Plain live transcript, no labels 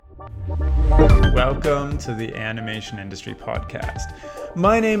Welcome to the Animation Industry Podcast.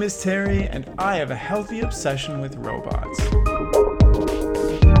 My name is Terry, and I have a healthy obsession with robots.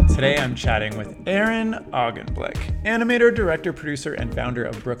 Today I'm chatting with Aaron Augenblick, animator, director, producer, and founder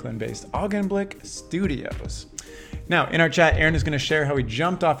of Brooklyn-based Augenblick Studios. Now, in our chat, Aaron is going to share how he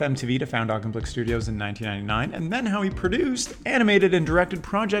jumped off MTV to found Augenblick Studios in 1999, and then how he produced, animated, and directed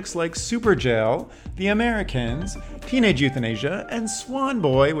projects like Super Jail, The Americans, Teenage Euthanasia, and Swan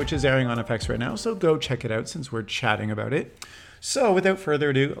Boy, which is airing on FX right now, so go check it out since we're chatting about it. So without further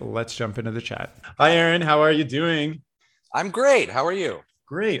ado, let's jump into the chat. Hi, Aaron. How are you doing? I'm great. How are you?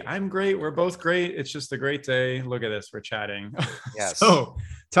 Great. I'm great. We're both great. It's just a great day. Look at this. We're chatting. Yes. So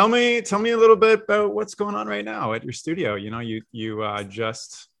tell me a little bit about what's going on right now at your studio. You know, you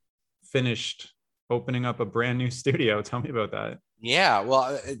just finished opening up a brand new studio. Tell me about that. Yeah.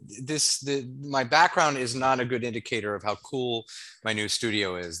 Well, my background is not a good indicator of how cool my new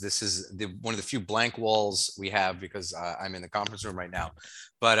studio is. This is one of the few blank walls we have because I'm in the conference room right now.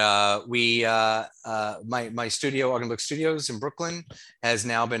 But my studio, Augenblick Studios in Brooklyn, has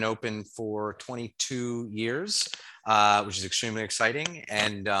now been open for 22 years, which is extremely exciting.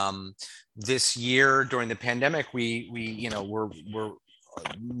 And this year during the pandemic, we're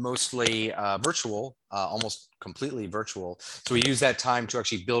mostly virtual, almost completely virtual. So we use that time to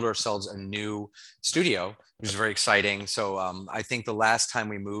actually build ourselves a new studio, which is very exciting. So I think the last time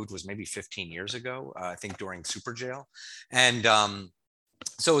we moved was maybe 15 years ago, I think during Super Jail. And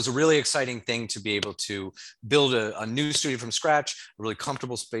so it was a really exciting thing to be able to build a new studio from scratch, a really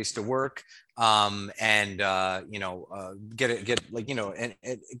comfortable space to work, and get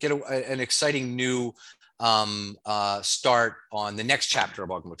an exciting new start on the next chapter of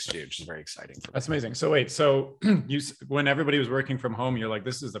Augenblick Studio, which is very exciting. That's amazing. So wait, when everybody was working from home, you're like,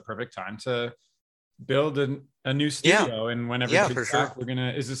 this is the perfect time to build a new studio. Yeah. And when everybody's back,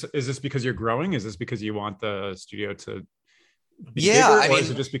 is this because you're growing? Is this because you want the studio to be bigger, or is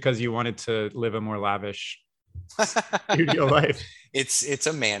it just because you wanted to live a more lavish studio life? It's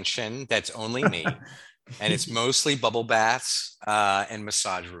a mansion that's only me. And it's mostly bubble baths and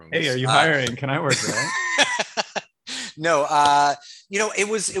massage rooms. Hey, are you hiring? Can I work there? No, it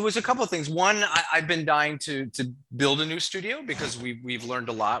was a couple of things. One, I've been dying to build a new studio because we've learned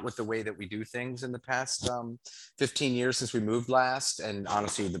a lot with the way that we do things in the past 15 years since we moved last, and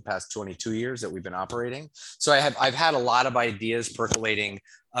honestly, the past 22 years that we've been operating. So I've had a lot of ideas percolating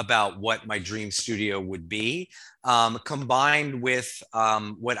about what my dream studio would be, combined with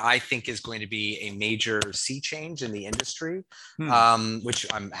what I think is going to be a major sea change in the industry, which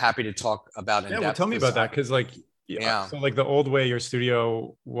I'm happy to talk about in depth. Well, tell me about that, because so like the old way, your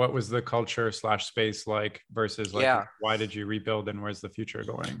studio, what was the culture / space like versus why did you rebuild and where's the future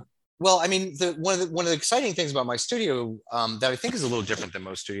going? Well, I mean, one of the exciting things about my studio that I think is a little different than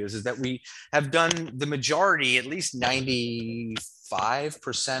most studios is that we have done the majority, at least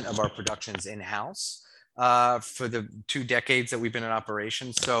 95% of our productions in-house for the 2 decades that we've been in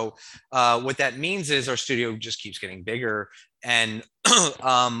operation. So what that means is our studio just keeps getting bigger, and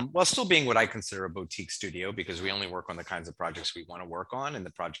while still being what I consider a boutique studio, because we only work on the kinds of projects we want to work on and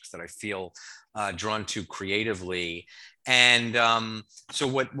the projects that I feel drawn to creatively. And so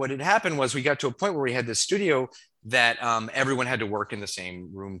what had happened was we got to a point where we had this studio that everyone had to work in the same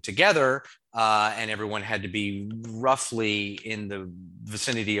room together, and everyone had to be roughly in the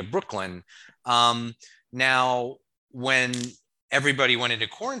vicinity of Brooklyn. Now, when everybody went into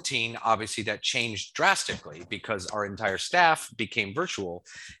quarantine, obviously that changed drastically because our entire staff became virtual.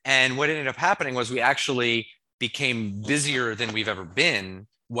 And what ended up happening was we actually became busier than we've ever been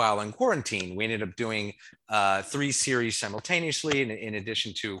while in quarantine. We ended up doing 3 series simultaneously, in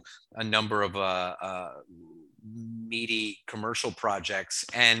addition to a number of meaty commercial projects,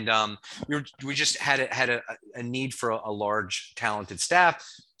 and we just had a need for a large, talented staff.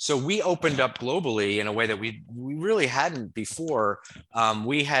 So we opened up globally in a way that we really hadn't before.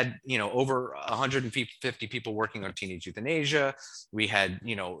 We had over 150 people working on Teenage Euthanasia. We had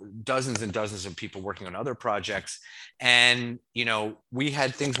dozens and dozens of people working on other projects, and we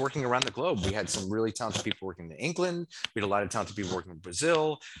had things working around the globe. We had some really talented people working in England. We had a lot of talented people working in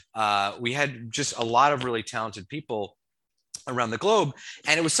Brazil. We had just a lot of really talented people around the globe,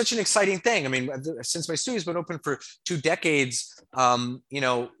 and it was such an exciting thing. I mean, since my studio's been open for 2 decades, I'm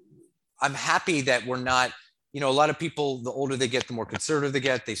happy that we're not, a lot of people, the older they get, the more conservative they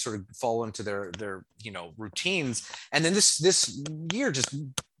get. They sort of fall into their routines, and then this year just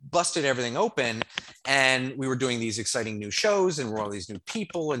busted everything open, and we were doing these exciting new shows, and we're all these new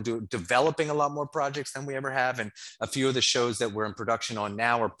people, and developing a lot more projects than we ever have. And a few of the shows that we're in production on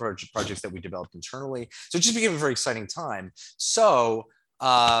now are projects that we developed internally. So it just became a very exciting time. So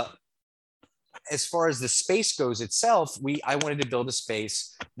as far as the space goes itself, I wanted to build a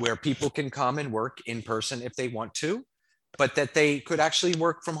space where people can come and work in person if they want to, but that they could actually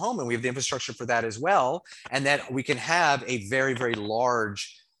work from home. And we have the infrastructure for that as well. And that we can have a very, very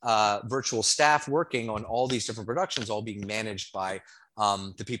large virtual staff working on all these different productions, all being managed by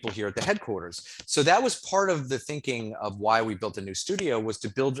the people here at the headquarters. So that was part of the thinking of why we built a new studio, was to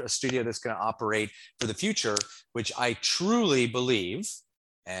build a studio that's going to operate for the future, which I truly believe,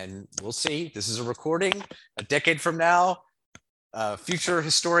 and we'll see, this is a recording a decade from now, future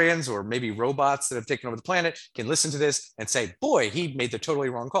historians or maybe robots that have taken over the planet can listen to this and say, boy, he made the totally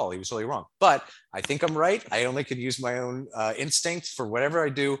wrong call. He was totally wrong. But I think I'm right. I only could use my own instinct for whatever I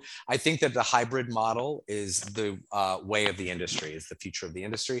do. I think that the hybrid model is the way of the industry, is the future of the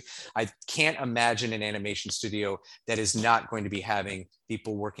industry. I can't imagine an animation studio that is not going to be having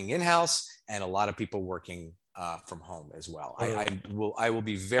people working in-house and a lot of people working from home as well. I will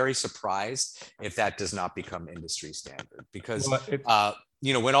be very surprised if that does not become industry standard, because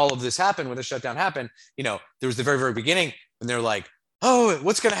when all of this happened, when the shutdown happened, there was the very, very beginning, and they're like, oh,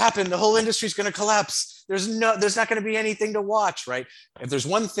 what's going to happen? The whole industry is going to collapse. There's not going to be anything to watch, right? If there's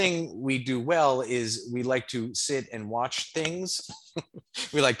one thing we do well, is we like to sit and watch things.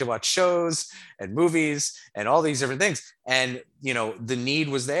 We like to watch shows and movies and all these different things. And, the need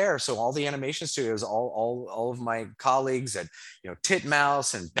was there. So all the animation studios, all of my colleagues at,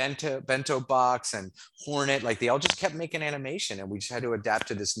 Titmouse and Bento Box and Hornet, like they all just kept making animation. And we just had to adapt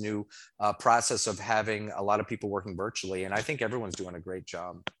to this new process of having a lot of people working virtually. And I think everyone's doing a great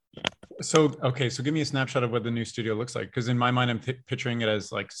job. So give me a snapshot of what the new studio looks like. Because in my mind, I'm picturing it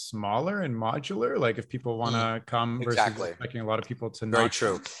as like smaller and modular. Like if people want to come, versus expecting a lot of people to not. Very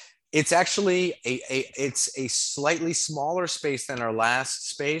true. It's actually it's a slightly smaller space than our last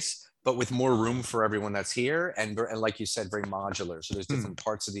space, but with more room for everyone that's here. And like you said, very modular. So there's different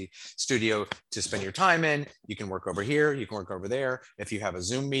parts of the studio to spend your time in. You can work over here, you can work over there. If you have a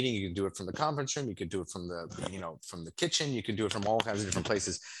Zoom meeting, you can do it from the conference room. You can do it from from the kitchen. You can do it from all kinds of different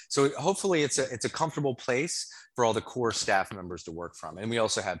places. So hopefully it's a comfortable place for all the core staff members to work from. And we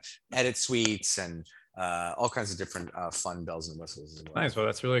also have edit suites and all kinds of different fun bells and whistles as well. Nice. Well,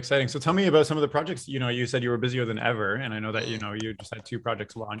 that's really exciting. So tell me about some of the projects. You said you were busier than ever, and I know that you just had 2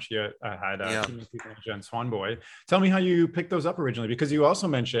 projects launched. You had Teenage Mutant Ninja and Swan Boy. Tell me how you picked those up originally, because you also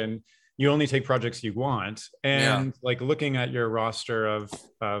mentioned you only take projects you want, and like looking at your roster of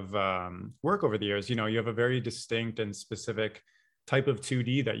work over the years, you have a very distinct and specific type of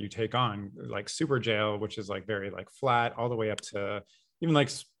 2D that you take on, like Super Jail, which is like very like flat, all the way up to even like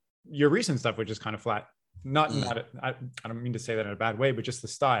your recent stuff, which is kind of flat. I don't mean to say that in a bad way, but just the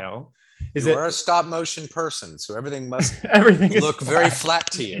style. You're a stop motion person, so everything must look very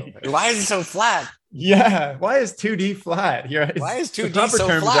flat to you. Why is it so flat? Yeah, why is 2D flat? Why is 2D the proper so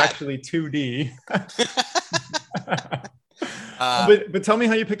term flat? is actually 2D. But tell me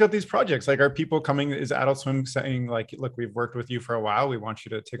how you picked up these projects. Like, are people coming? Is Adult Swim saying like, look, we've worked with you for a while, we want you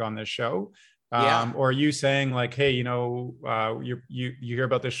to take on this show? Or are you saying like, hey, you hear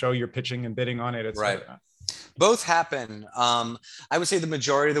about this show, you're pitching and bidding on it, right? Both happen. I would say the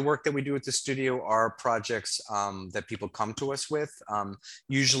majority of the work that we do at the studio are projects that people come to us with,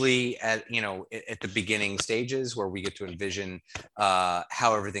 usually at the beginning stages, where we get to envision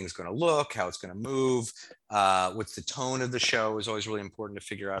how everything's going to look, how it's going to move, what's the tone of the show is always really important to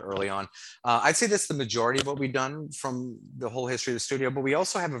figure out early on. I'd say that's the majority of what we've done from the whole history of the studio, but we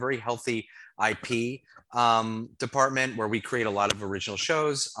also have a very healthy IP department where we create a lot of original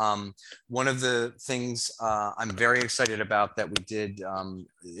shows. One of the things I'm very excited about that we did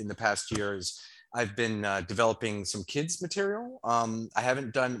in the past year is I've been developing some kids material.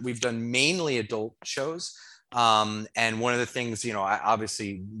 We've done mainly adult shows. And one of the things,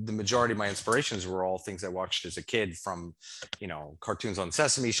 obviously the majority of my inspirations were all things I watched as a kid, from, cartoons on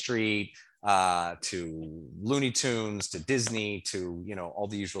Sesame Street, to Looney Tunes, to Disney, to all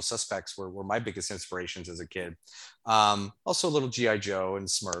the usual suspects were my biggest inspirations as a kid. Also a little G.I. Joe and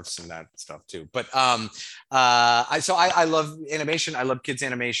Smurfs and that stuff too. But I love animation. I love kids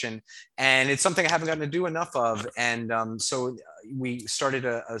animation, and it's something I haven't gotten to do enough of. And so we started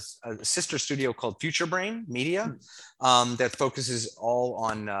a sister studio called Future Brain Media that focuses all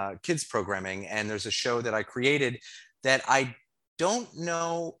on kids programming. And there's a show that I created that I don't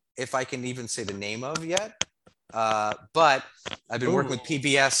know if I can even say the name of yet, but I've been working with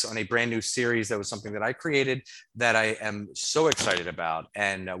PBS on a brand new series that was something that I created that I am so excited about,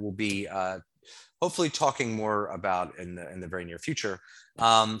 and will be hopefully talking more about in the very near future.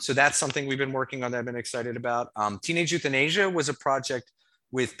 So that's something we've been working on that I've been excited about. Teenage Euthanasia was a project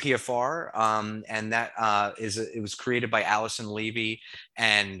with PFR, and that it was created by Allison Levy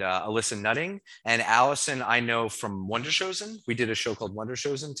and Alyssa Nutting. And Allison, I know from Wondershosen. We did a show called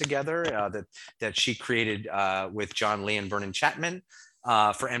Wondershosen together that she created with John Lee and Vernon Chatman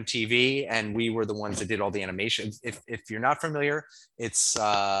for MTV, and we were the ones that did all the animation. If you're not familiar, it's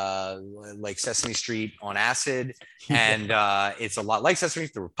like Sesame Street on acid, and it's a lot like Sesame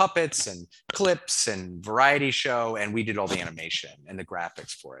Street. There were puppets and clips and variety show, and we did all the animation and the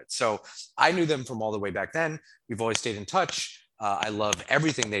graphics for it. So I knew them from all the way back then. We've always stayed in touch. I love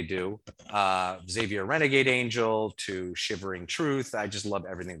everything they do. Xavier Renegade Angel to Shivering Truth. I just love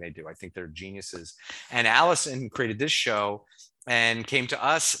everything they do. I think they're geniuses. And Allison created this show and came to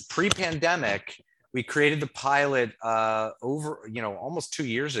us pre-pandemic. We created the pilot over, almost 2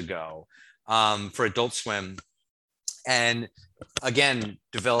 years ago for Adult Swim. And again,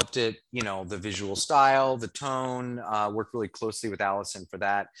 developed it, the visual style, the tone, worked really closely with Allison for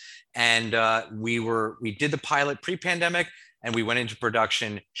that. And we did the pilot pre-pandemic, and we went into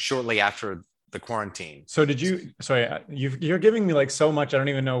production shortly after the quarantine. So you're giving me like so much. I don't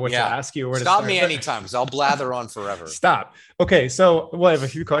even know what to ask you or where to start. Stop me anytime, because I'll blather on forever. Stop. Okay. So I have a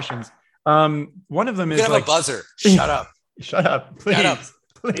few questions. One of them is have a buzzer. Shut up. Shut up. Please. Shut up.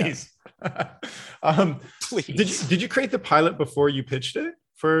 Please. Please. Did you create the pilot before you pitched it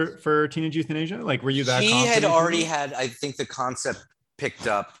for Teenage Euthanasia? Like, were you that He confident? had already had, I think, the concept picked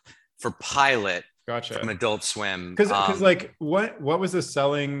up for pilot. Gotcha. From Adult Swim. Because like what was the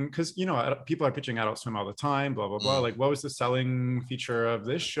selling? Because people are pitching Adult Swim all the time, blah blah blah. Like, what was the selling feature of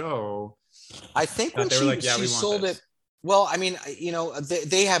this show? I think when she sold it. Well, I mean,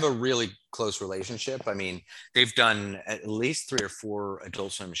 they have a really close relationship. I mean, they've done at least 3 or 4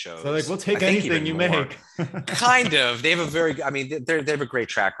 Adult Swim shows. So like, we'll take anything you make. Kind of. They have a very. I mean, they have a great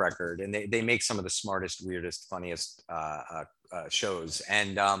track record, and they make some of the smartest, weirdest, funniest shows.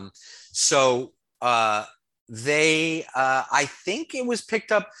 And so. I think it was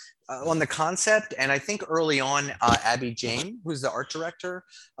picked up on the concept, and I think early on, Abby Jane, who's the art director,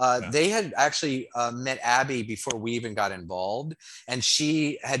 they had actually met Abby before we even got involved, and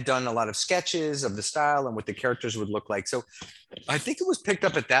she had done a lot of sketches of the style and what the characters would look like. So I think it was picked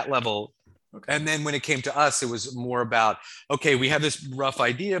up at that level. Okay. And then when it came to us, it was more about, okay, we have this rough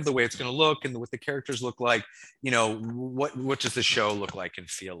idea of the way it's going to look and what the characters look like. What does the show look like and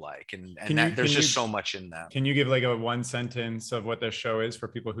feel like? And there's just so much in that. Can you give like a one sentence of what the show is for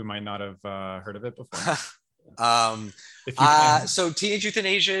people who might not have heard of it before? So Teenage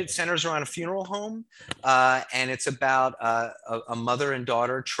Euthanasia centers around a funeral home, and it's about a mother and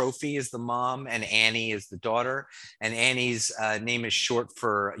daughter. Trophy is the mom and Annie is the daughter, and Annie's name is short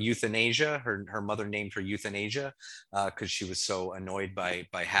for euthanasia. Her mother named her Euthanasia because she was so annoyed by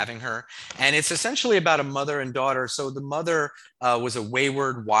having her. And it's essentially about a mother and daughter. So the mother was a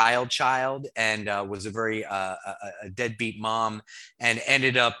wayward, wild child and was a very a deadbeat mom, and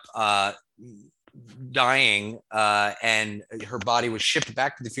ended up dying, and her body was shipped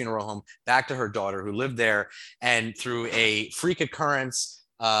back to the funeral home, back to her daughter who lived there. And through a freak occurrence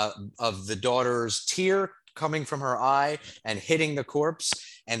of the daughter's tear coming from her eye and hitting the corpse,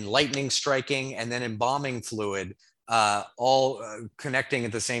 and lightning striking, and then embalming fluid, all connecting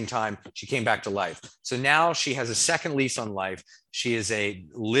at the same time, she came back to life. So now she has a second lease on life. She is a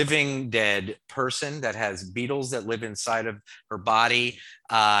living dead person that has beetles that live inside of her body,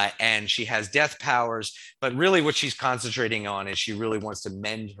 and she has death powers. But really what she's concentrating on is she really wants to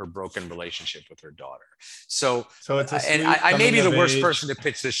mend her broken relationship with her daughter. So it's and I may be the worst person to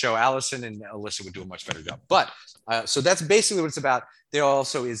pitch this show. Allison and Alyssa would do a much better job. But so that's basically what it's about. There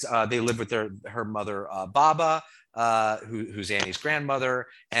also is they live with her mother, Baba, who's Annie's grandmother,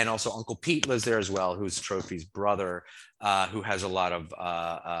 and also Uncle Pete lives there as well, who's Trophy's brother, who has a lot of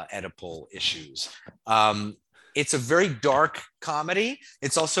Oedipal issues. It's a very dark comedy.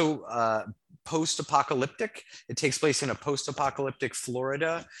 It's also post-apocalyptic. It takes place in a post-apocalyptic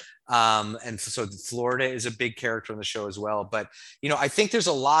Florida. And so Florida is a big character in the show as well. But, I think there's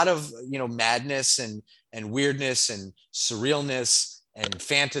a lot of, madness and weirdness and surrealness and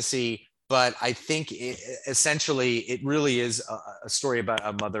fantasy. But I think essentially it really is a story about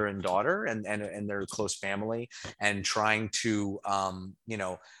a mother and daughter and their close family, and trying to,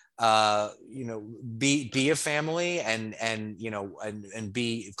 be a family and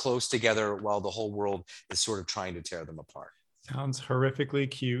be close together while the whole world is sort of trying to tear them apart. Sounds horrifically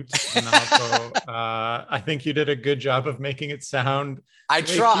cute. And also, I think you did a good job of making it sound. I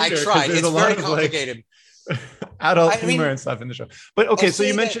tried. It's very complicated. Adult humor and stuff in the show. But okay, so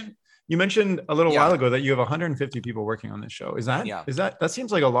you You mentioned a little while Yeah, ago that you have 150 people working on this show. Is that yeah. is that that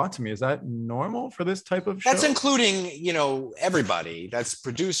seems like a lot to me? Is that normal for this type of That's show? including, everybody. That's Just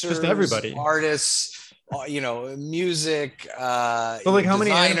producers, everybody. artists, music, So like how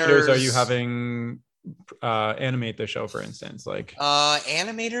many animators are you designers. having animate the show, for instance? Like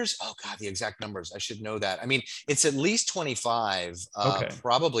Animators, oh God, the exact numbers. I should know that. I mean, it's at least 25, okay.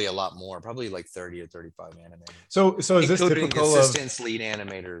 probably a lot more, probably like 30 or 35 animators, So is this including typical of assistants, lead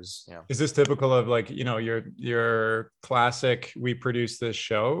animators. Yeah. is this typical of like, your classic we produce this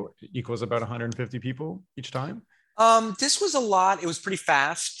show equals about 150 people each time? This was a lot. It was pretty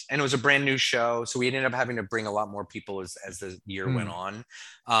fast, and it was a brand new show, so we ended up having to bring a lot more people as the year went Hmm.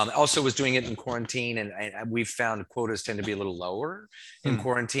 on. Also, was doing it in quarantine, and we've found quotas tend to be a little lower in Hmm.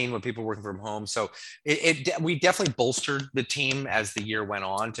 quarantine with people working from home. So we definitely bolstered the team as the year went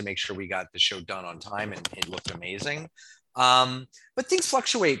on to make sure we got the show done on time, and it looked amazing. But things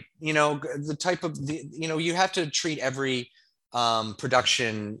fluctuate. The type of you have to treat every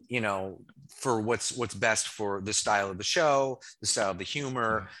production, for what's best for the style of the show, the style of the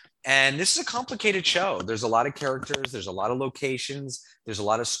humor. And this is a complicated show. There's a lot of characters, there's a lot of locations, there's a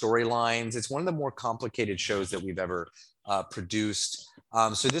lot of storylines. It's one of the more complicated shows that we've ever produced.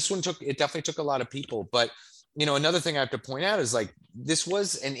 So this one definitely took a lot of people. But another thing I have to point out is like this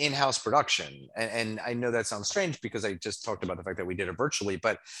was an in-house production, and I know that sounds strange because I just talked about the fact that we did it virtually,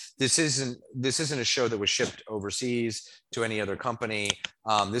 but this isn't a show that was shipped overseas to any other company.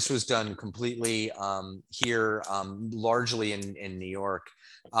 This was done completely here, largely in New York,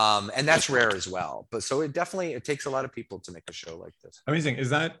 and that's rare as well. But so it takes a lot of people to make a show like this. Amazing. Is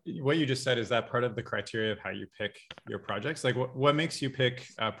that what you just said? Is that part of the criteria of how you pick your projects? Like what makes you pick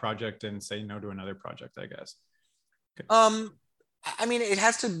a project and say no to another project, I guess? Um, I mean, it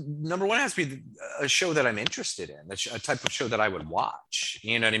has to, number one, it has to be a show that I'm interested in, a type of show that I would watch.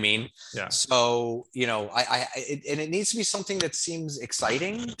 You know what I mean? Yeah. So, and it needs to be something that seems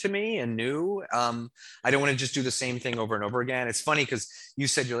exciting to me and new. I don't want to just do the same thing over and over again. It's funny because you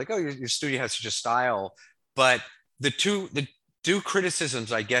said you're like, oh, your studio has such a style, but the two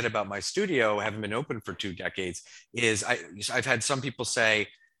criticisms I get about my studio, having been open for 2 decades, is I've had some people say,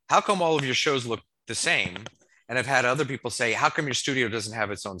 how come all of your shows look the same? And I've had other people say, how come your studio doesn't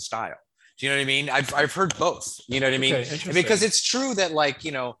have its own style? Do you know what I mean? I've heard both. You know what I mean? Okay, interesting. Because it's true that like,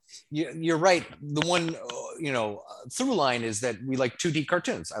 you're right. The one, through line is that we like 2D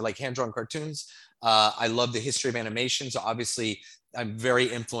cartoons. I like hand-drawn cartoons. I love the history of animation. So obviously I'm very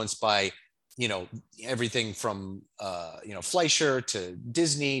influenced by, everything from, Fleischer to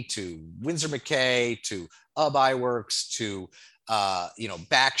Disney to Winsor McKay to Iwerks to,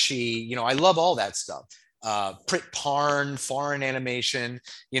 Bakshi. I love all that stuff. Prit Parn, foreign animation,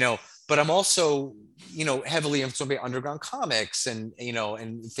 but I'm also, heavily influenced by underground comics and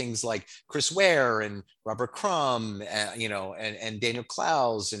things like Chris Ware and Robert Crumb, and Daniel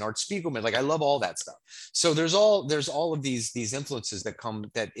Clowes and Art Spiegelman. Like I love all that stuff. So there's all of these influences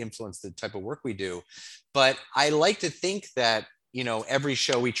that influence the type of work we do. But I like to think that, every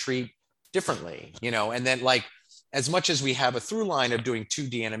show we treat differently, and then like, as much as we have a through line of doing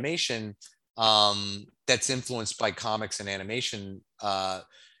 2D animation, that's influenced by comics and animation,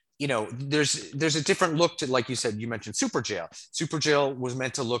 there's a different look to, like you said, you mentioned Super Jail. Super Jail was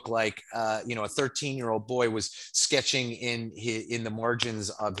meant to look like, a 13-year-old boy was sketching in the margins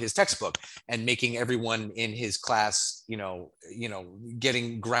of his textbook and making everyone in his class,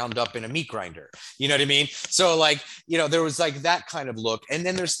 getting ground up in a meat grinder. You know what I mean? So like, there was like that kind of look. And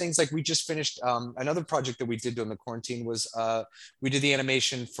then there's things like we just finished, another project that we did during the quarantine was, we did the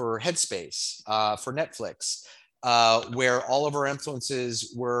animation for Headspace, for Netflix. Where all of our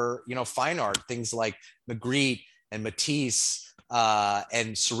influences were, fine art, things like Magritte and Matisse,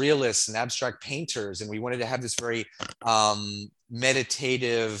 and surrealists and abstract painters. And we wanted to have this very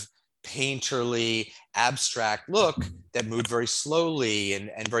meditative, painterly, abstract look that moved very slowly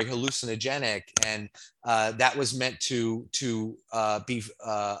and very hallucinogenic. And that was meant to be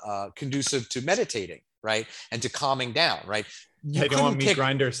conducive to meditating, right? And to calming down, right? You don't want meat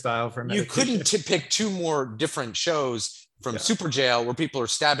grinder style for meditation. You couldn't pick two more different shows from Super Jail where people are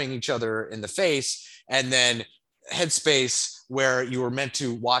stabbing each other in the face, and then Headspace where you were meant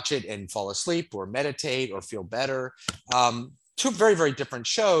to watch it and fall asleep or meditate or feel better. Two very, very different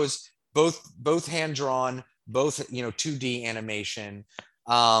shows, both hand drawn, both 2D animation.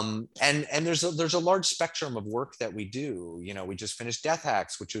 And there's a large spectrum of work that we do. We just finished Death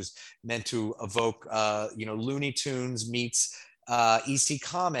Hacks, which was meant to evoke Looney Tunes meets EC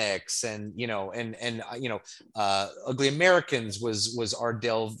Comics, and Ugly Americans was our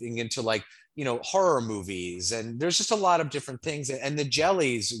delving into like horror movies, and there's just a lot of different things. And the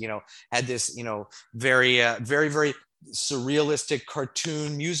Jellies, had this, very, very, very surrealistic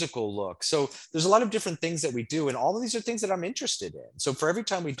cartoon musical look. So there's a lot of different things that we do, and all of these are things that I'm interested in. So for every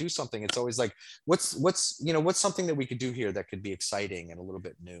time we do something, it's always like, what's something that we could do here that could be exciting and a little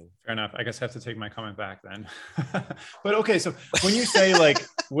bit new. Fair enough. I guess I have to take my comment back then. But okay, so when you say like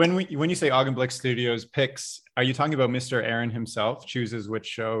when you say Ogden Blick Studios picks, are you talking about Mr. Aaron himself chooses which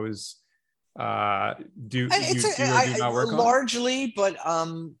shows do you not work on? Largely, but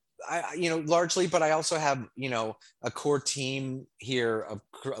largely, but I also have, a core team here of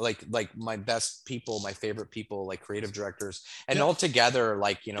like my best people, my favorite people, like creative directors, and all together,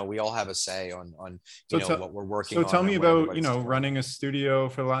 like, we all have a say on what we're working on. So tell me about, running a studio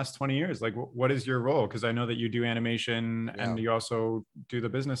for the last 20 years. Like, what is your role? Because I know that you do animation and you also do the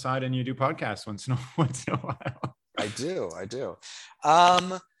business side, and you do podcasts once in a while. I do.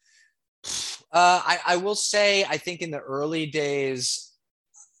 I will say, I think in the early days,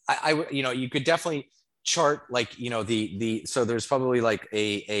 you could definitely chart, like, so there's probably like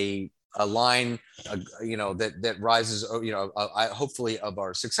a line, that rises, hopefully, of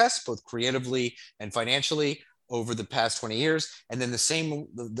our success, both creatively and financially, over the past 20 years. And then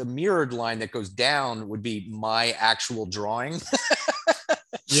the mirrored line that goes down would be my actual drawing.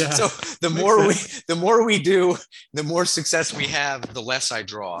 Yeah. So the more we do, the more success we have, the less I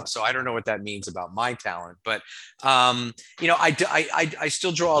draw. So I don't know what that means about my talent, but I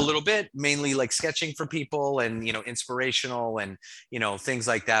still draw a little bit, mainly like sketching for people and inspirational and things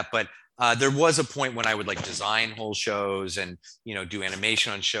like that. But there was a point when I would like design whole shows and do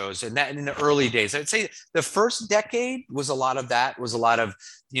animation on shows, and that in the early days, I'd say the first decade was a lot of that, was a lot of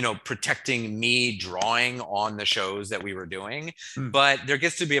protecting me drawing on the shows that we were doing. But there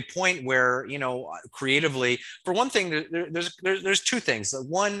gets to be a point where creatively, for one thing, there's two things.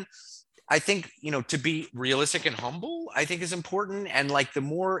 One, I think, to be realistic and humble, I think is important. And like, the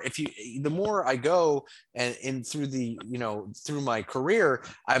more I go and through my career,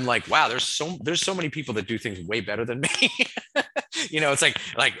 I'm like, wow, there's so many people that do things way better than me. It's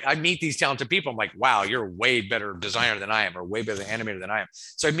like I meet these talented people. I'm like, wow, you're a way better designer than I am, or way better animator than I am.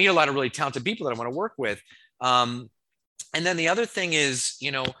 So I meet a lot of really talented people that I want to work with. And then the other thing is,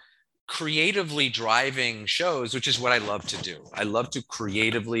 creatively driving shows, which is what I love to do. I love to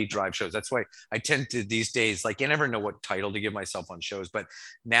creatively drive shows. That's why I tend to these days, like, I never know what title to give myself on shows, but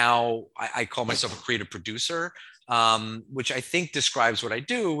now I call myself a creative producer, which I think describes what I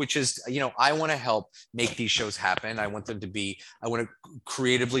do, which is, I want to help make these shows happen. I want to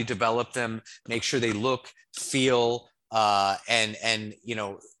creatively develop them, make sure they look, feel, and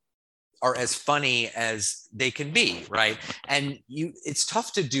are as funny as they can be, right? And it's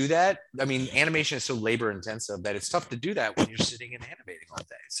tough to do that. I mean, animation is so labor intensive that it's tough to do that when you're sitting and animating all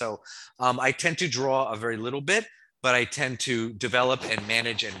day. So I tend to draw a very little bit, but I tend to develop and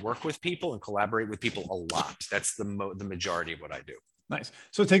manage and work with people and collaborate with people a lot. That's the majority of what I do. Nice.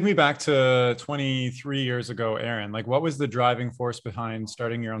 So take me back to 23 years ago, Aaron. Like, what was the driving force behind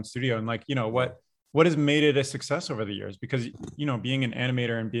starting your own studio? And like, what has made it a success over the years? Because, being an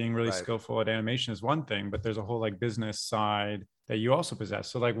animator and being really skillful at animation is one thing, but there's a whole like business side that you also possess.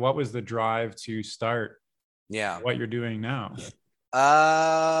 So like, what was the drive to start what you're doing now?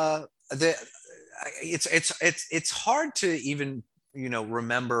 It's hard to even,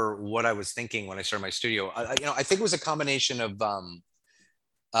 remember what I was thinking when I started my studio. I think it was a combination of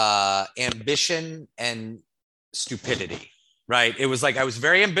ambition and stupidity, right? It was like, I was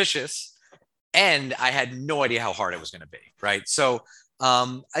very ambitious, and I had no idea how hard it was going to be, right? So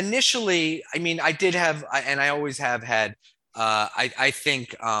initially, I mean, I did have, and I always have had, I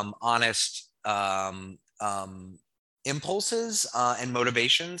think, honest impulses and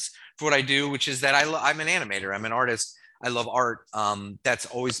motivations for what I do, which is that I'm an animator, I'm an artist, I love art. That's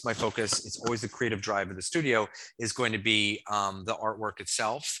always my focus. It's always the creative drive of the studio is going to be the artwork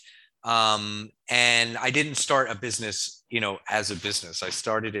itself. And I didn't start a business, as a business. I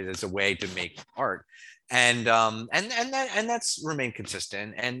started it as a way to make art, and that's remained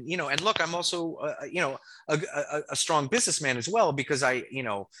consistent. And and look, I'm also a strong businessman as well, because I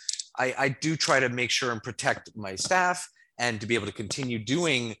do try to make sure and protect my staff. And to be able to continue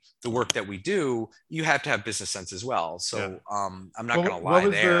doing the work that we do, you have to have business sense as well. So I'm not going to lie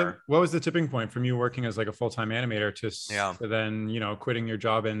there. What was the tipping point from you working as like a full-time animator to then, quitting your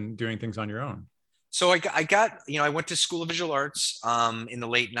job and doing things on your own? So I went to School of Visual Arts in the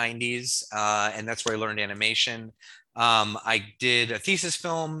late 90s, and that's where I learned animation. I did a thesis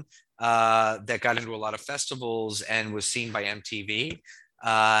film that got into a lot of festivals and was seen by MTV.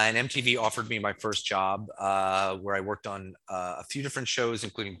 and MTV offered me my first job, where I worked on a few different shows,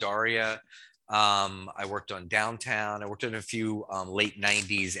 including Daria. I worked on Downtown. I worked on a few late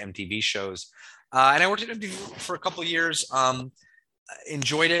 90s MTV shows. And I worked at MTV for a couple of years.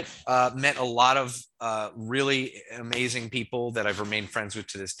 Enjoyed it. Met a lot of really amazing people that I've remained friends with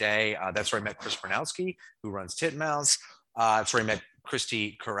to this day. That's where I met Chris Bernowski, who runs Titmouse. That's where I met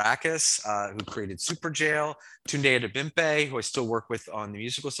Christy Caracas, who created Super Jail. Tunde Adebimpe, who I still work with on the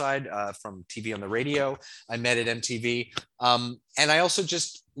musical side, from TV on the radio. I met at MTV. And I also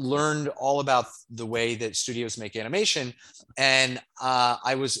just learned all about the way that studios make animation. And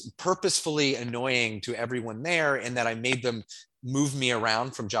I was purposefully annoying to everyone there in that I made them move me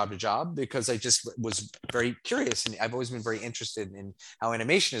around from job to job, because I just was very curious, and I've always been very interested in how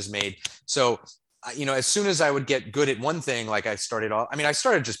animation is made. So, as soon as I would get good at one thing, like I started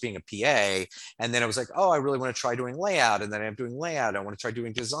just being a PA, and then I was like, oh, I really want to try doing layout, and then I'm doing layout. I want to try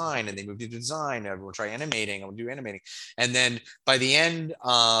doing design, and they moved to design. I want to try animating. I want to do animating, and then by the end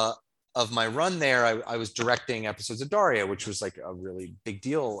of my run there, I was directing episodes of Daria, which was like a really big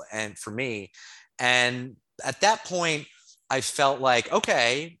deal and for me. And at that point, I felt like,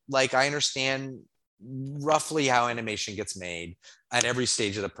 okay, like I understand roughly how animation gets made at every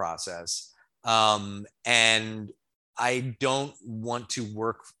stage of the process. And I don't want to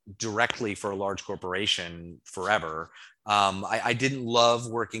work directly for a large corporation forever. I didn't love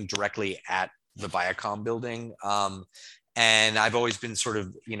working directly at the Viacom building. And I've always been sort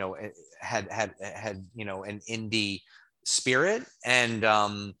of, had an indie spirit,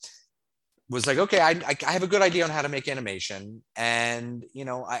 and was like, okay, I have a good idea on how to make animation. And,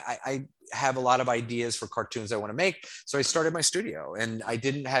 I have a lot of ideas for cartoons I want to make. So I started my studio, and I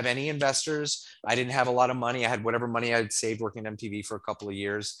didn't have any investors. I didn't have a lot of money. I had whatever money I'd saved working at MTV for a couple of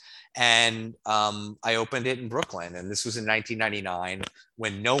years. And I opened it in Brooklyn. And this was in 1999,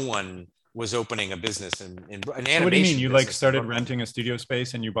 when no one was opening a business in an animation. So what do you mean? You like started Brooklyn. renting a studio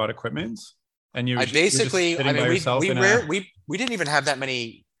space and you bought equipment? And you I basically, we didn't even have that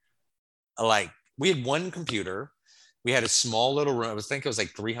many. Like, we had one computer. We had a small little room. I think it was like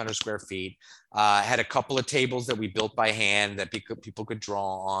 300 square feet. Had a couple of tables that we built by hand that people could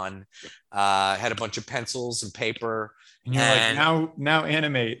draw on. Had a bunch of pencils and paper. And you're like, now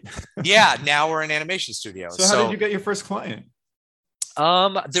animate. Yeah, now we're an animation studio. So how did you get your first client?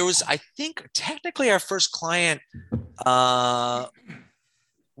 There was, I think, technically our first client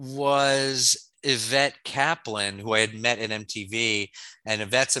was Yvette Kaplan, who I had met at MTV. And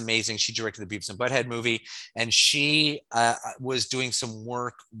Yvette's amazing. She directed the Beavis and Butthead movie. And she was doing some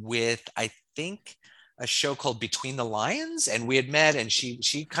work with, I think, a show called Between the Lions. And we had met, and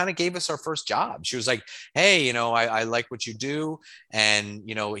she kind of gave us our first job. She was like, hey, I like what you do. And,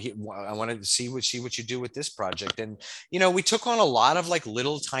 I wanted to see what you do with this project. And, we took on a lot of like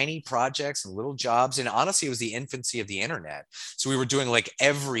little tiny projects and little jobs. And honestly, it was the infancy of the internet. So we were doing like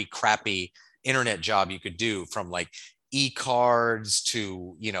every crappy internet job you could do, from like e-cards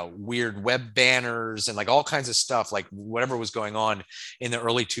to weird web banners and like all kinds of stuff, like whatever was going on in the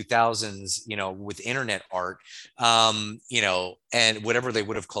early 2000s with internet art, and whatever they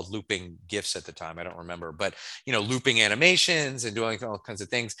would have called looping GIFs at the time, I don't remember, but looping animations and doing all kinds of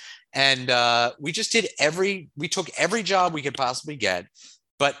things. And we took every job we could possibly get,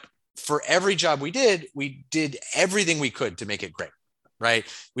 but for every job we did everything we could to make it great. Right.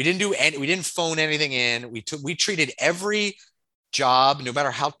 We didn't phone anything in. We treated every job, no matter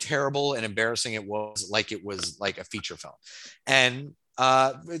how terrible and embarrassing it was like a feature film. And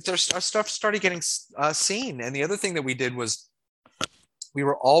our stuff started getting seen. And the other thing that we did was we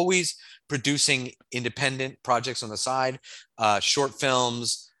were always producing independent projects on the side, short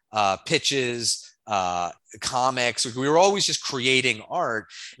films, pitches, comics. We were always just creating art.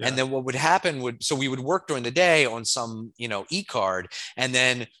 Yeah. And then what would happen so we would work during the day on some e-card, and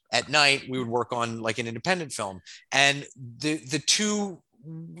then at night we would work on like an independent film, and the two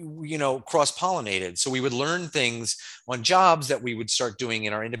cross-pollinated. So we would learn things on jobs that we would start doing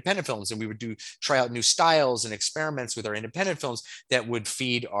in our independent films, and we would try out new styles and experiments with our independent films that would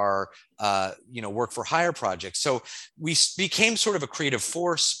feed our work for hire projects. So we became sort of a creative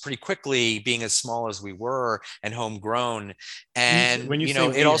force pretty quickly, being as small as we were and homegrown. And when you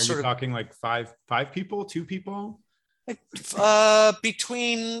say it all sort of talking like five people, 2 people. I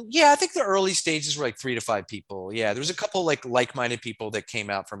think the early stages were like 3 to 5 people. Yeah, there was a couple like-minded people that came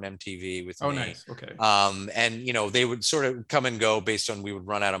out from MTV with me. Oh, nice. Okay. And they would sort of come and go based on, we would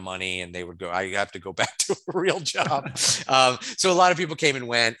run out of money, and they would go, I have to go back to a real job. So a lot of people came and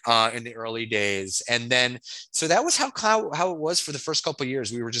went in the early days, and then so that was how it was for the first couple of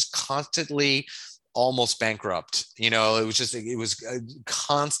years. We were just constantly almost bankrupt. It was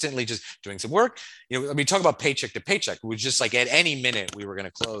constantly just doing some work. I mean, talk about paycheck to paycheck. It was just like at any minute we were going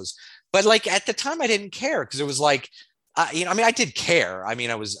to close. But like at the time, I didn't care because it was like, I mean, I did care. I mean,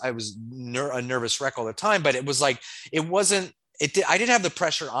 I was a nervous wreck all the time, but it was like, it wasn't, I didn't have the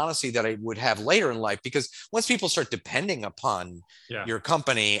pressure, honestly, that I would have later in life, because once people start depending upon your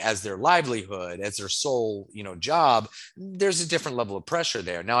company as their livelihood, as their sole, job, there's a different level of pressure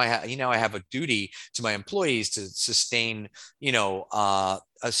there. Now I have a duty to my employees to sustain,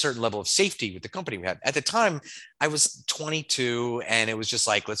 a certain level of safety with the company we had. At the time, I was 22, and it was just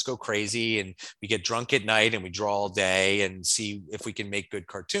like, let's go crazy, and we get drunk at night and we draw all day and see if we can make good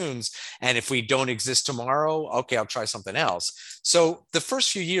cartoons. And if we don't exist tomorrow, okay, I'll try something else. So the first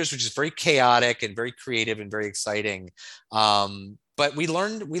few years were just very chaotic and very creative and very exciting. But we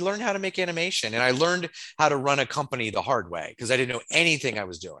learned how to make animation, and I learned how to run a company the hard way, because I didn't know anything I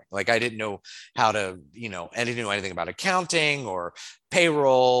was doing. Like, I didn't know how to, I didn't know anything about accounting or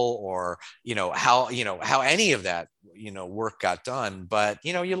payroll, or how any of that work got done. But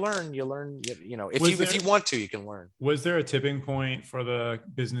you learn if you want to, you can learn. Was there a tipping point for the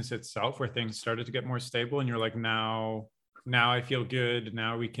business itself where things started to get more stable and you're like, now I feel good,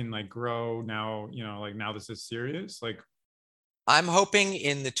 now we can like grow, now now this is serious? Like, I'm hoping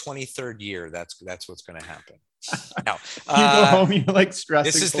in the 23rd year that's what's going to happen. No, you go home, you're like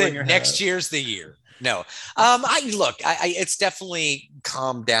stressing. This is the next year's the year. No, it's definitely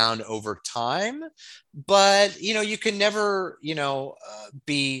calmed down over time, but you can never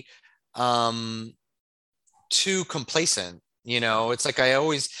be too complacent. It's like, I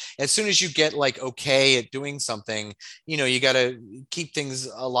always, as soon as you get like okay at doing something, you got to keep things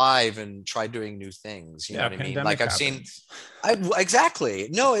alive and try doing new things. You know what I mean? Like, I've seen, exactly.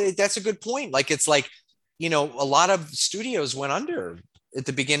 No, that's a good point. Like, it's like, a lot of studios went under at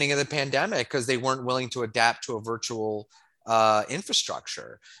the beginning of the pandemic because they weren't willing to adapt to a virtual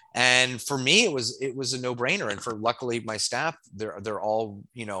infrastructure. And for me, it was a no-brainer. And for, luckily, my staff, they're all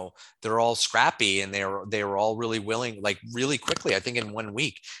scrappy, and they were all really willing. Like, really quickly, I think in 1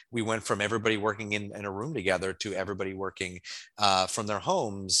 week we went from everybody working in a room together to everybody working from their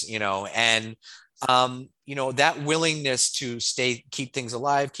homes. And that willingness to keep things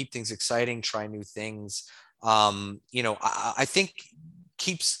alive, keep things exciting, try new things, I think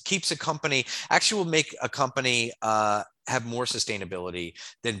keeps a company, actually will make a company have more sustainability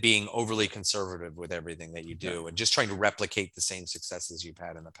than being overly conservative with everything that you do and just trying to replicate the same successes you've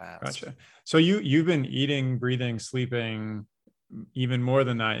had in the past. Gotcha. So you've been eating, breathing, sleeping, even more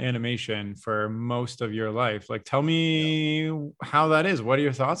than that, animation for most of your life. Like, tell me how that is. What are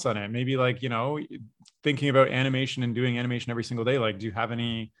your thoughts on it? Maybe like, thinking about animation and doing animation every single day. Like, do you have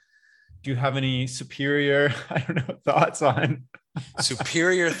any superior, I don't know, thoughts on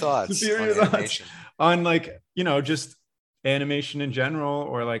superior thoughts on like, just animation in general,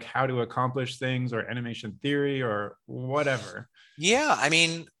 or like how to accomplish things, or animation theory, or whatever? Yeah. I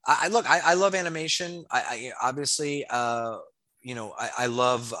mean, I love animation. I obviously, I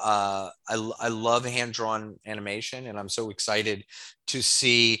love hand-drawn animation, and I'm so excited to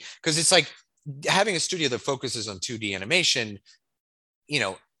see, because it's like having a studio that focuses on 2D animation.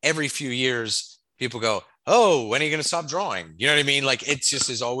 Every few years people go, oh, when are you going to stop drawing? You know what I mean? Like, it's just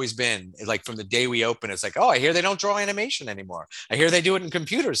has always been like, from the day we open, it's like, oh, I hear they don't draw animation anymore. I hear they do it in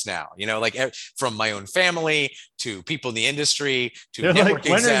computers now, like from my own family to people in the industry to they're network like,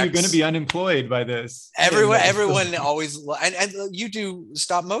 when execs. are you going to be unemployed by this? Everyone always, and you do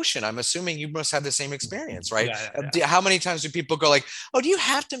stop motion. I'm assuming you must have the same experience, right? Yeah. How many times do people go like, oh, do you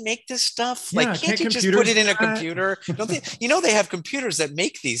have to make this stuff? Like, can't you just put it in a computer? Don't they, they have computers that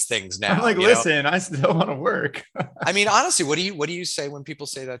make these things now. I'm like, listen, I still want to work. I mean, honestly, what do you say when people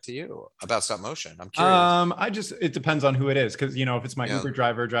say that to you about stop motion? I'm curious. It depends on who it is. Cause if it's my Uber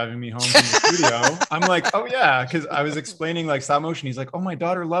driver driving me home from the studio, I'm like, oh yeah. Cause I was explaining like stop motion. He's like, oh, my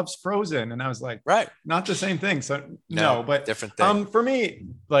daughter loves Frozen. And I was like, right. Not the same thing. So no, but different thing. For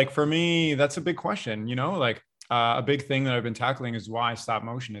me, that's a big question, like, a big thing that I've been tackling is why stop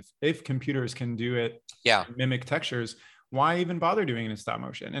motion. If computers can do it, mimic textures, why even bother doing it in stop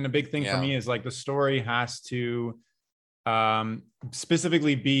motion? And a big thing for me is like, the story has to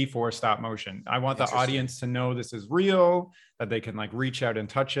specifically be for stop motion. I want the audience to know this is real, that they can like reach out and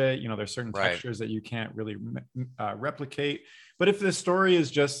touch it. There's certain textures that you can't really replicate. But if the story is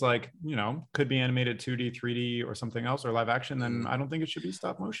just like, could be animated 2D, 3D, or something else, or live action, then I don't think it should be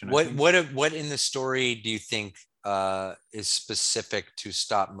stop motion. What in the story do you think is specific to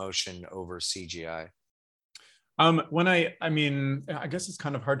stop motion over CGI? I guess it's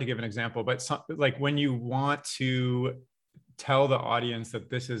kind of hard to give an example, but like when you want to tell the audience that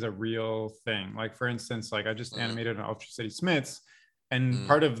this is a real thing. Like for instance, like I just animated an Ultra City Smiths, and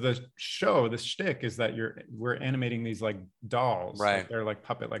part of the show, the shtick, is that we're animating these like dolls, Right. like they're like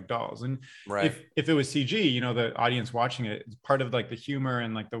puppet like dolls. And Right. if it was CG, you know, the audience watching it, part of like the humor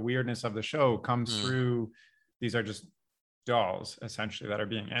and like the weirdness of the show comes through. These are just dolls essentially that are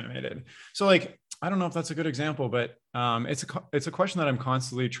being animated. So like I don't know if that's a good example, but it's a question that I'm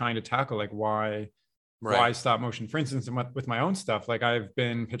constantly trying to tackle, like why stop motion. For instance, with my own stuff, like I've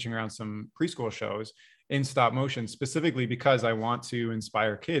been pitching around some preschool shows in stop motion specifically because I want to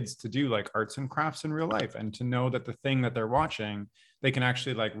inspire kids to do like arts and crafts in real life, and to know that the thing that they're watching, they can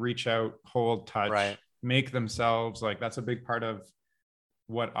actually like reach out, hold, touch, make themselves. Like that's a big part of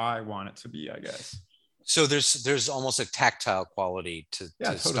what I want it to be, I guess. So there's almost a tactile quality to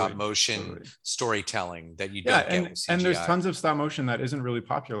totally, stop motion storytelling that you don't get with CGI. And there's tons of stop motion that isn't really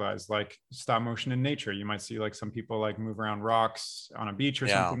popularized, like stop motion in nature. You might see like some people like move around rocks on a beach or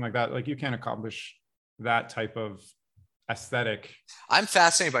something like that. Like you can't accomplish that type of aesthetic. I'm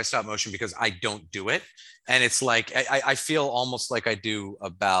fascinated by stop motion because I don't do it. And it's like, I feel almost like I do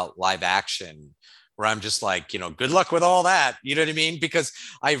about live action, where I'm just like, you know, good luck with all that. You know what I mean? Because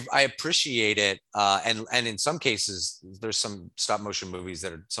I appreciate it. And in some cases, there's some stop motion movies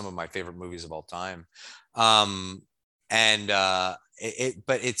that are some of my favorite movies of all time. But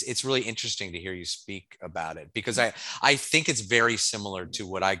it's really interesting to hear you speak about it, because I think it's very similar to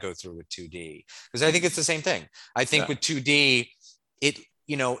what I go through with 2D, because I think it's the same thing. I think with 2D, it,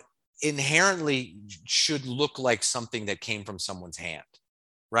 you know, inherently should look like something that came from someone's hand.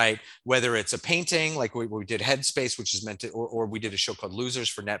 Right? Whether it's a painting, like we did Headspace, which is meant to, or we did a show called Losers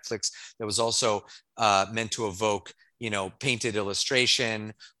for Netflix that was also meant to evoke, you know, painted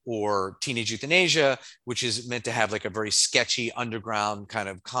illustration, or Teenage Euthanasia, which is meant to have like a very sketchy underground kind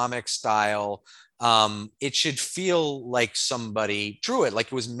of comic style. It should feel like somebody drew it, like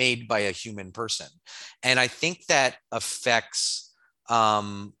it was made by a human person. And I think that affects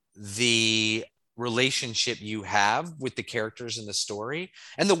the relationship you have with the characters in the story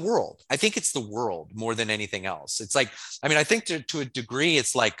and the world. I think it's the world more than anything else. It's like, I mean, I think to a degree,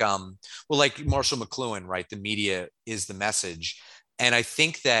 it's like, well, like Marshall McLuhan, right? The media is the message. And I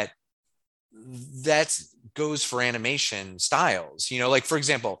think that goes for animation styles, you know, like for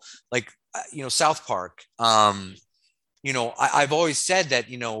example, like, you know, South Park, you know, I've always said that,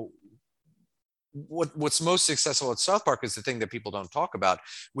 you know, what's most successful at South Park is the thing that people don't talk about,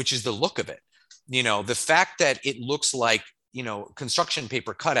 which is the look of it. You know, the fact that it looks like, you know, construction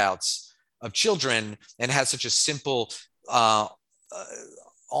paper cutouts of children, and has such a simple,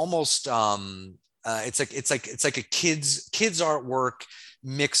 almost, it's like a kids artwork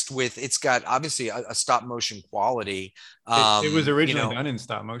mixed with, it's got obviously a stop motion quality. It was originally, you know, done in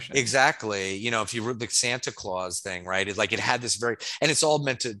stop motion. Exactly. You know, if you read the Santa Claus thing, right? It had this very, and it's all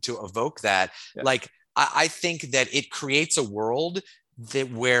meant to evoke that. Yeah. Like, I think that it creates a world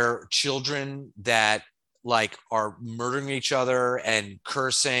that where children that like are murdering each other and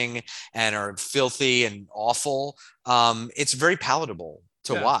cursing and are filthy and awful, it's very palatable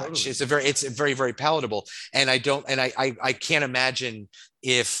to watch. Totally. It's very, very palatable. And I can't imagine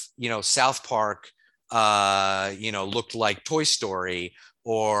if, you know, South Park, you know, looked like Toy Story,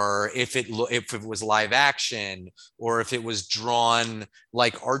 or if it was live action, or if it was drawn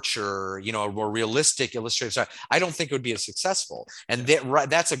like Archer, you know, a more realistic illustrative style. I don't think it would be as successful. And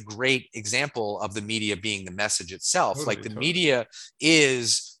that's a great example of the media being the message itself. Totally, like the media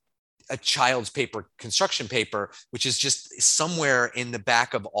is a child's paper, construction paper, which is just somewhere in the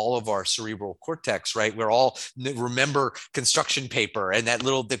back of all of our cerebral cortex, right? We're all remember construction paper and that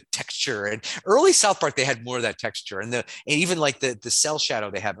little, the texture. And early South Park, they had more of that texture, and even like the cell shadow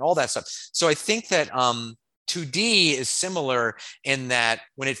they have and all that stuff. So I think that 2D is similar in that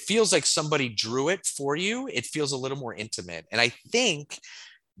when it feels like somebody drew it for you, it feels a little more intimate. And I think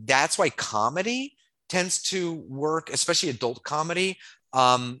that's why comedy tends to work, especially adult comedy,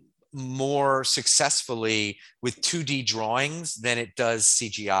 more successfully with 2D drawings than it does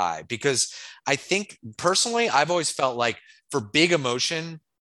CGI. Because I think personally, I've always felt like for big emotion,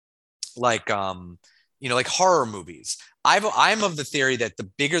 like, you know, like horror movies, I'm of the theory that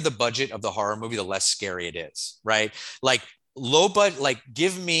the bigger the budget of the horror movie, the less scary it is, right? Like low budget, like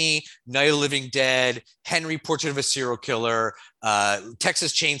give me Night of the Living Dead, Henry Portrait of a Serial Killer,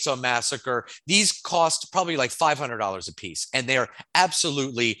 Texas Chainsaw Massacre. These cost probably like $500 a piece, and they're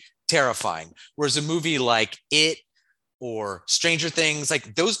absolutely terrifying. Whereas a movie like It, or Stranger Things,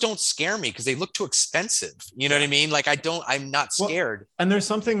 like those don't scare me because they look too expensive. You know what I mean? Like I'm not Well, scared. and there's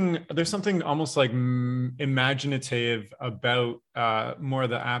something almost like imaginative about more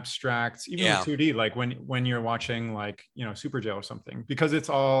of the abstract, even with Yeah. 2D, like when you're watching like, Superjail or something, because it's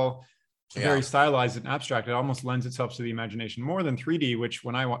all Yeah. very stylized and abstract. It almost lends itself to the imagination more than 3D, which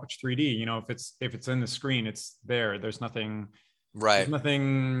when I watch 3D, if it's in the screen, it's there. There's Right.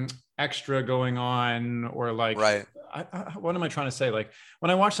 nothing extra going on, or like, Right. what am I trying to say? Like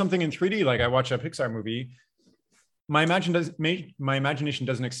when I watch something in 3D, like I watch a Pixar movie, my imagination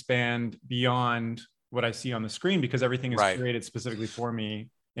doesn't expand beyond what I see on the screen, because everything is Right. created specifically for me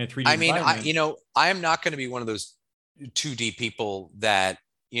in a 3D I mean, environment. I am not going to be one of those 2D people that,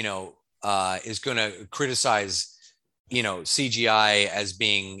 is going to criticize, CGI as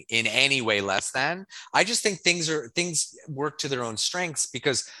being in any way less than. I just think things work to their own strengths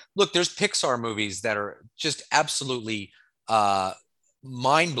because look, there's Pixar movies that are just absolutely uh,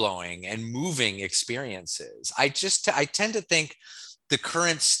 mind blowing and moving experiences. I tend to think the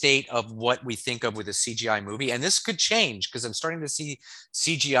current state of what we think of with a CGI movie, and this could change because I'm starting to see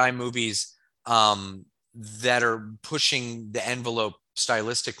CGI movies that are pushing the envelope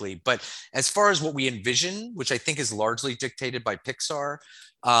stylistically. But as far as what we envision, which I think is largely dictated by Pixar,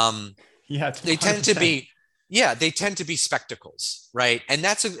 um, Yeah, it's they tend to 100%. be they tend to be spectacles, right? And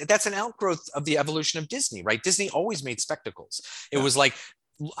that's an outgrowth of the evolution of Disney, right? Disney always made spectacles. It Yeah. was like,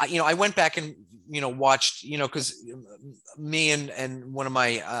 I went back and watched, because me and one of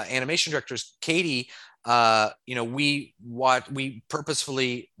my animation directors, Katie, we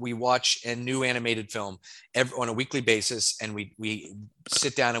purposefully we watch a new animated film on a weekly basis, and we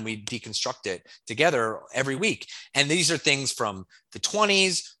sit down and we deconstruct it together every week. And these are things from the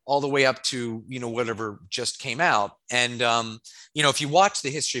 20s all the way up to whatever just came out. And if you watch the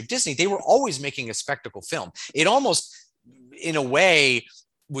history of Disney, they were always making a spectacle film. It almost, in a way,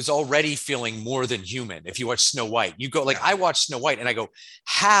 was already feeling more than human. If you watch Snow White, you go like, I watch Snow White and I go,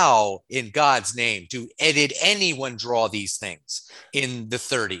 how in God's name did anyone draw these things in the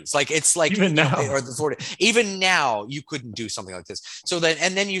 30s? Like, it's like, Even now. or the 40s, even now you couldn't do something like this. So then,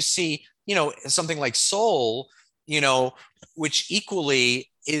 and then you see, something like Soul, which equally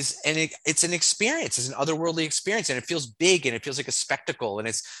is, and it's an experience, it's an otherworldly experience, and it feels big and it feels like a spectacle, and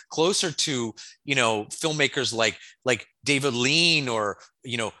it's closer to filmmakers like David Lean or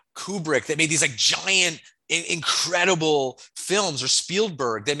Kubrick that made these like giant incredible films, or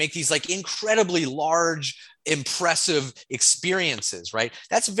Spielberg that make these like incredibly large impressive experiences, right?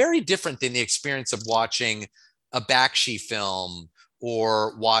 That's very different than the experience of watching a Bakshi film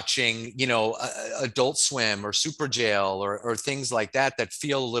or watching, Adult Swim or Superjail or things like that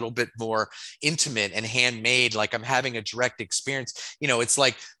feel a little bit more intimate and handmade, like I'm having a direct experience. It's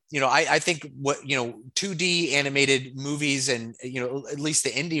like, I think what, 2D animated movies and, at least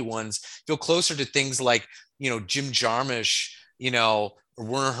the indie ones feel closer to things like, Jim Jarmusch, or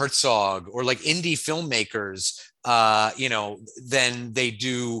Werner Herzog, or like indie filmmakers, than they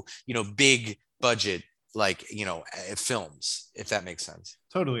do, big budget, like films, if that makes sense.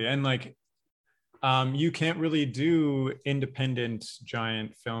 Totally. And like, you can't really do independent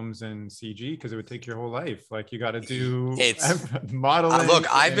giant films in CG because it would take your whole life. Like you got to do It's modeling.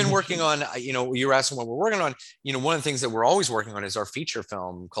 look, I've been and working on, you were asking what we're working on. One of the things that we're always working on is our feature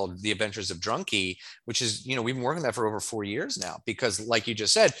film called The Adventures of Drunky, which is, we've been working on that for over 4 years now, because like you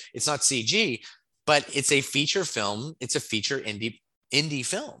just said, it's not CG, but it's a feature film. It's a feature indie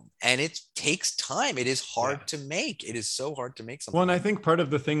film, and it takes time. It is hard to make. It is so hard to make something. Well, and I think part of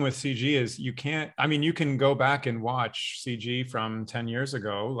the thing with CG is you can go back and watch CG from 10 years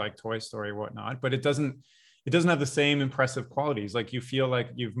ago, like Toy Story, whatnot, but it doesn't have the same impressive qualities. Like you feel like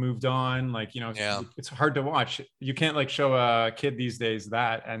you've moved on, like, it's hard to watch. You can't like show a kid these days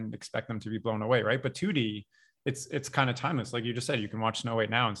that and expect them to be blown away, right? But 2D, it's kind of timeless. Like you just said, you can watch Snow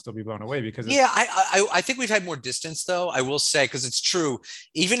White now and still be blown away because I think we've had more distance, though, I will say, because it's true.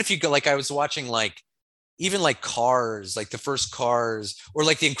 Even if you go, like I was watching, like even like Cars, like the first Cars, or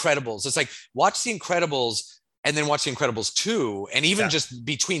like The Incredibles. It's like, watch The Incredibles and then watch The Incredibles 2, and even just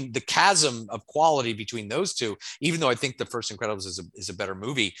between the chasm of quality between those two, even though I think the first Incredibles is a better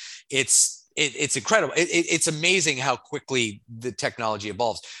movie, it's incredible. It's amazing how quickly the technology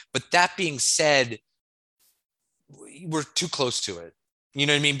evolves. But that being said, we're too close to it. You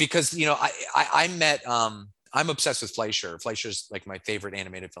know what I mean? Because, I met, I'm obsessed with Fleischer. Fleischer's like my favorite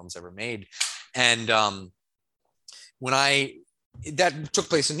animated films ever made. And that took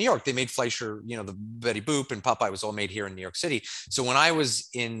place in New York. They made Fleischer, the Betty Boop and Popeye was all made here in New York City. So when I was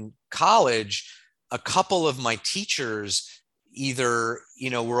in college, a couple of my teachers either,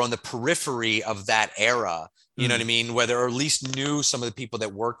 were on the periphery of that era, You know what I mean? Whether, or at least knew some of the people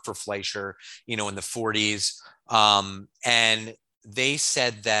that worked for Fleischer, you know, in the 40s. And they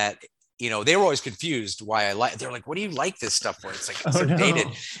said that, you know, they were always confused why they're like, what do you like this stuff for? It's like, it's so dated.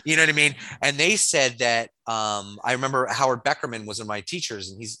 You know what I mean? And they said that, I remember Howard Beckerman was one of my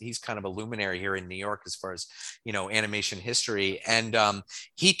teachers, and he's kind of a luminary here in New York as far as, you know, animation history. And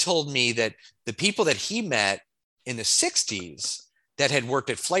he told me that the people that he met in the 60s that had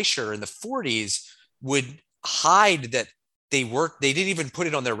worked at Fleischer in the 40s would hide that they didn't even put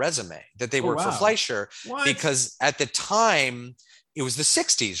it on their resume that they worked for Fleischer. What? Because at the time, it was the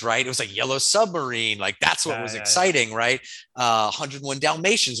 60s, right? It was like Yellow Submarine. Like that's what was exciting, right? 101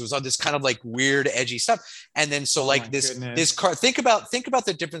 Dalmatians was all this kind of like weird, edgy stuff. And then so like this car, think about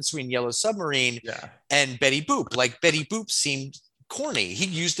the difference between Yellow Submarine and Betty Boop. Like Betty Boop seemed corny. He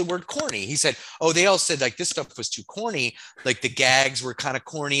used the word corny. He said, oh, they all said like this stuff was too corny. Like the gags were kind of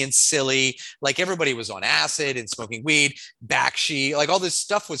corny and silly. Like everybody was on acid and smoking weed, Bakshi, like all this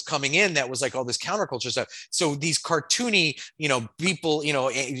stuff was coming in that was like all this counterculture stuff. So these cartoony, you know, people, you know,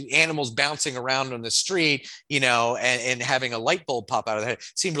 animals bouncing around on the street, you know, and having a light bulb pop out of the head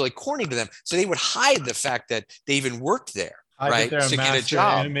seemed really corny to them. So they would hide the fact that they even worked there. Right, to get a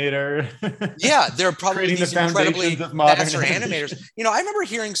job. Animator. Yeah, they're probably these incredibly master animators. You know, I remember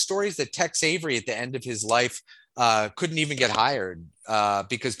hearing stories that Tex Avery at the end of his life couldn't even get hired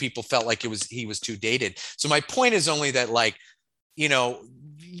because people felt like he was too dated. So my point is only that, like, you know,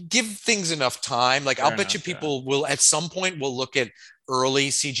 give things enough time. Like, I'll bet you people will at some point will look at early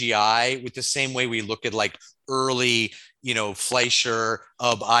CGI with the same way we look at like early, you know, Fleischer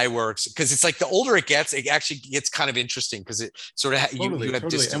of iWorks, because it's like the older it gets, it actually gets kind of interesting because it sort of you have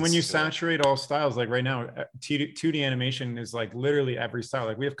distance. And when you saturate all styles, like right now, 2D animation is like literally every style.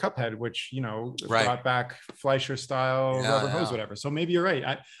 Like we have Cuphead, which, you know, brought back Fleischer style, rubber hose, whatever. So maybe you're right.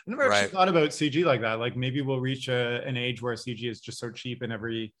 I never actually thought about CG like that. Like maybe we'll reach an age where CG is just so cheap and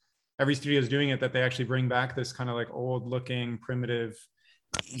every studio is doing it that they actually bring back this kind of like old looking primitive.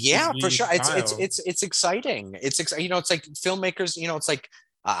 Yeah, for sure. It's exciting. You know, it's like filmmakers, you know, it's like,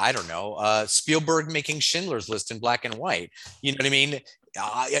 I don't know, Spielberg making Schindler's List in black and white. You know what I mean?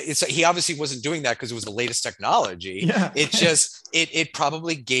 He obviously wasn't doing that because it was the latest technology. Yeah. It just, it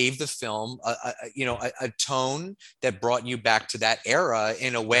probably gave the film a tone that brought you back to that era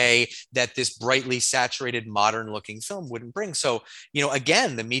in a way that this brightly saturated modern looking film wouldn't bring. So, you know,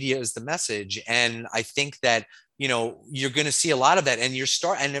 again, the media is the message. And I think that, you know, you're going to see a lot of that, and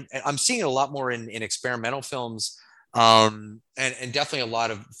and I'm seeing it a lot more in experimental films, and definitely a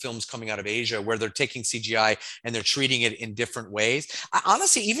lot of films coming out of Asia where they're taking CGI and they're treating it in different ways.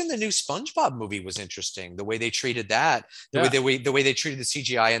 Honestly, even the new SpongeBob movie was interesting. The way they treated that, the way they treated the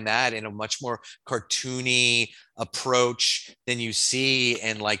CGI in that in a much more cartoony approach than you see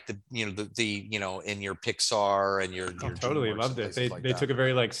in like the you know in your Pixar and your totally loved it. They took a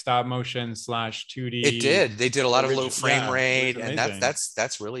very like stop motion / 2D. They did a lot of low frame rate, and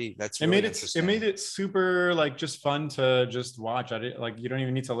that's really it made it super like just fun to just watch. Like you don't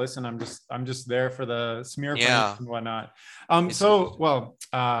even need to listen. I'm just there for the smear and whatnot.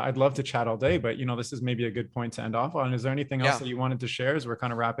 I'd love to chat all day, but you know, this is maybe a good point to end off on. Is there anything else that you wanted to share as we're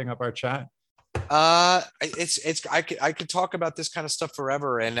kind of wrapping up our chat? I could talk about this kind of stuff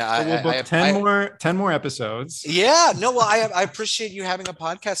forever, and we'll book 10 more episodes. Yeah, no, well, I appreciate you having a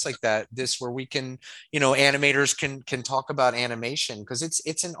podcast like that, where we can, you know, animators can talk about animation, because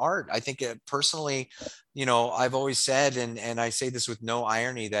it's an art. I think personally, you know, I've always said, and I say this with no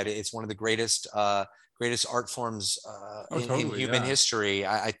irony, that it's one of the greatest art forms in human history.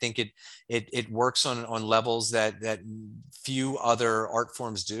 I think it works on levels that few other art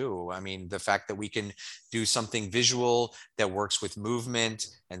forms do. I mean, the fact that we can do something visual that works with movement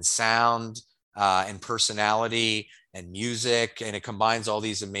and sound and personality and music, and it combines all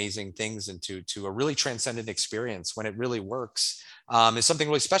these amazing things into a really transcendent experience when it really works, is something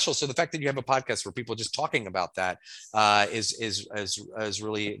really special. So the fact that you have a podcast where people are just talking about that is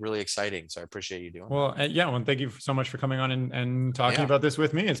really, really exciting. So I appreciate you doing that. Well, thank you so much for coming on and talking about this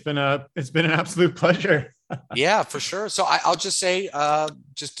with me. It's been an absolute pleasure. Yeah, for sure. So I'll just say,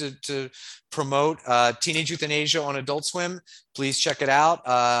 just to promote Teenage Euthanasia on Adult Swim, please check it out.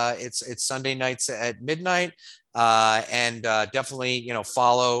 It's Sunday nights at midnight. And definitely, you know,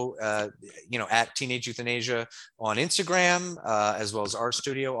 follow, you know, at Teenage Euthanasia on Instagram, as well as our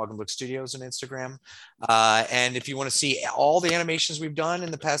studio, Augenblick Studios, on Instagram. And if you want to see all the animations we've done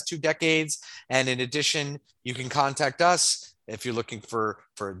in the past 2 decades, and in addition, you can contact us if you're looking for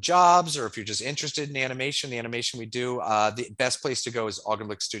jobs, or if you're just interested in animation, the animation we do, the best place to go is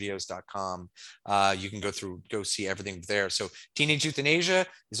augenblickstudios.com. You can go see everything there. So Teenage Euthanasia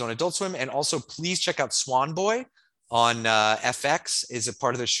is on Adult Swim, and also please check out Swan Boy on FX, is a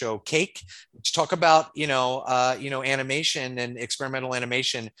part of the show Cake, which talk about animation and experimental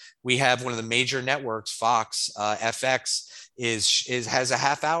animation. We have one of the major networks, Fox, FX has a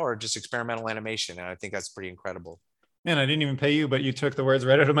half hour just experimental animation, and I think that's pretty incredible. Man, I didn't even pay you, but you took the words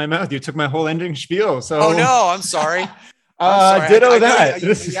right out of my mouth. You took my whole ending spiel. So oh no, I'm sorry. Ditto that.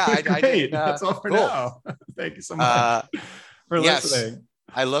 I did. That's all for now. Thank you so much for listening.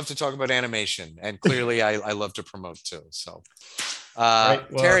 I love to talk about animation, and clearly I love to promote too. So, well,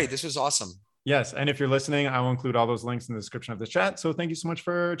 Terry, this was awesome. Yes. And if you're listening, I will include all those links in the description of the chat. So thank you so much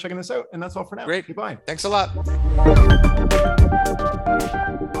for checking this out. And that's all for now. Great. Goodbye. Thanks a lot.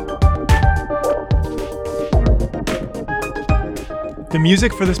 The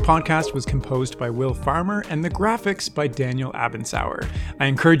music for this podcast was composed by Will Farmer and the graphics by Daniel Abensauer. I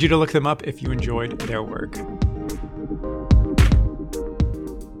encourage you to look them up if you enjoyed their work.